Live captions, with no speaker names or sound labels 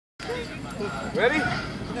Ready?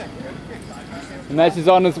 The match is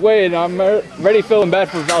on its way, and I'm ready, feeling bad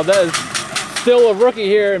for Valdez. Still a rookie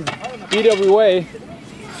here in BWA,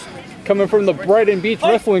 coming from the Brighton Beach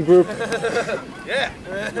Wrestling Group. Yeah.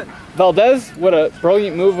 Valdez, what a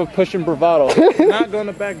brilliant move of pushing Bravado. Not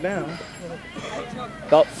gonna back down.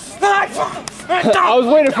 I was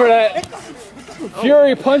waiting for that.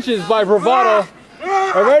 Fury punches by Bravado.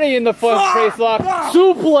 Already in the front face lock.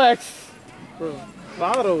 Suplex!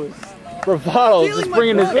 Bravado just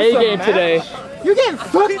bringing his A game today. You're getting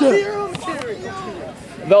fucked up.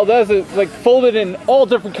 Valdez is like folded in all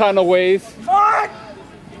different kind of ways.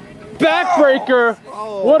 Backbreaker!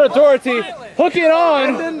 What authority! Hooking on!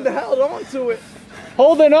 And then held on to it.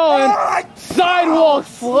 Holding on! Sidewalk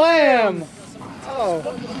slam! Oh.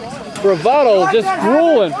 Bravado just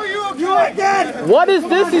drooling. You again! What is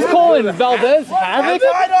this he's calling Valdez? Havoc?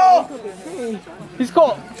 He's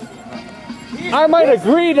called... I might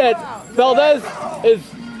agree that Valdez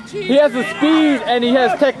he has the speed and he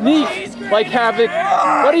has technique like Havoc,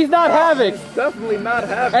 but he's not Havoc. Definitely not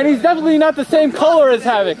Havoc. And he's definitely not the same color as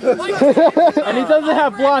Havoc. And he doesn't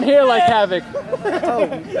have blonde hair like Havoc. Oh,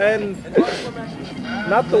 and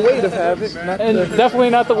not the weight of Havoc. And definitely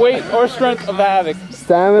not the weight or strength of Havoc.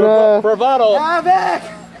 Stamina. Bravado. Havoc!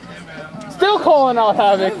 Still calling out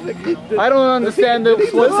Havoc. I don't understand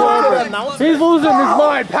this whatsoever. He's losing his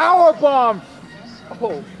mind. Power bomb.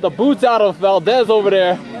 The boots out of Valdez over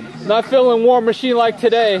there. Not feeling War Machine like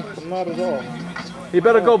today. Not at all. He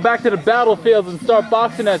better go back to the battlefield and start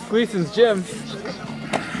boxing at Gleason's gym.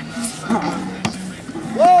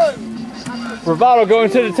 Bravado going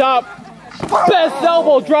to the top. Best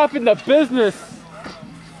elbow drop in the business.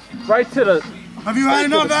 Right to the... Have you had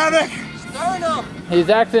enough, Havoc? He's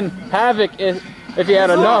acting Havoc if he had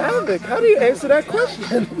enough. Havoc? How do you answer that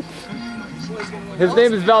question? His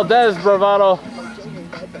name is Valdez, Bravado.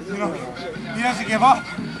 You know, he doesn't give up.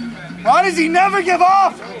 Why does he never give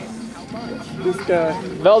up? This guy.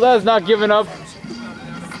 Valdez not giving up.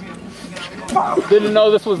 Didn't know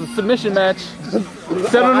this was a submission match.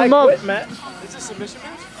 Setting him up. Is this a submission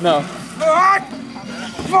match? No.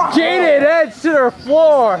 Jaded edge to the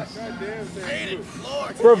floor.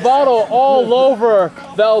 Bravado all over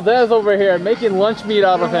Valdez over here, making lunch meat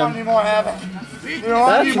out of him.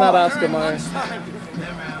 That's not Oscar Mayer.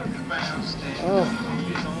 Oh.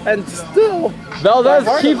 And still, Valdez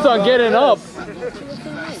keeps on getting up.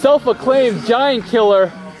 Self-acclaimed giant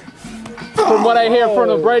killer, from what I hear from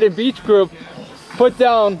the Brighton Beach group, put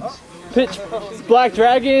down Black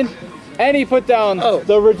Dragon, and he put down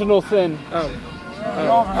the original Sin. I'm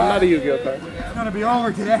not a Yu-Gi-Oh fan. It's gonna be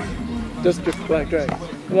over today. Just Black Dragon.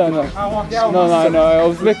 No, no. No, I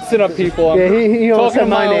was mixing up people. I'm he talking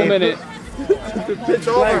my own name. minute.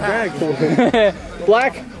 Black Dragon.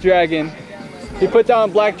 Black Dragon. He put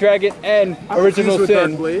down Black Dragon and original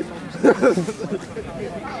Sin.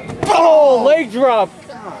 Oh, leg drop!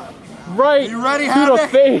 Right You ready, to Havoc? the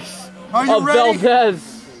face Are you of ready?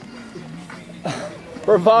 Valdez.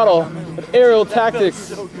 Bravado with aerial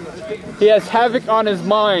tactics. He has Havoc on his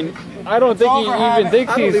mind. I don't think he even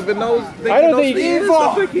thinks he's. I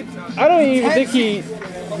don't even think he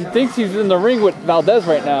thinks he's in the ring with Valdez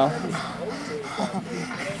right now.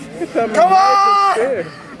 Come on!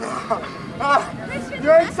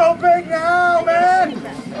 You ain't so big now, man!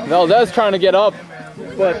 Valdez trying to get up.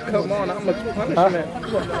 But come on, how much punishment?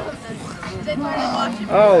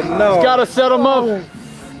 Oh no. He's gotta set him up.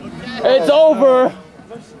 It's over.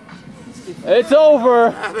 It's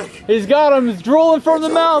over. He's got him. He's drooling from the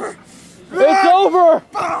mouth. It's over.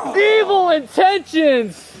 Evil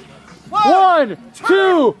intentions. 1,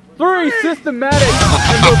 2, 3. Systematic.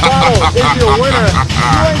 And Bravado is your winner. You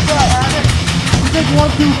ain't that, Havoc. You think 1,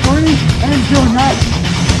 2, 3 ends your night?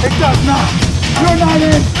 It does not. You're not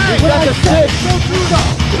in. He's got the 6. Don't do that.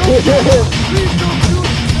 Please don't do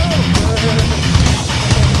it.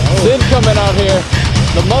 Sin coming out here.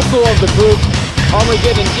 The muscle of the group. Only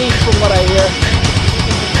getting 8 from what I hear.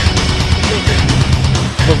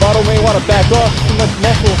 Bravado may want to back off. Too much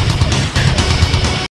muscle.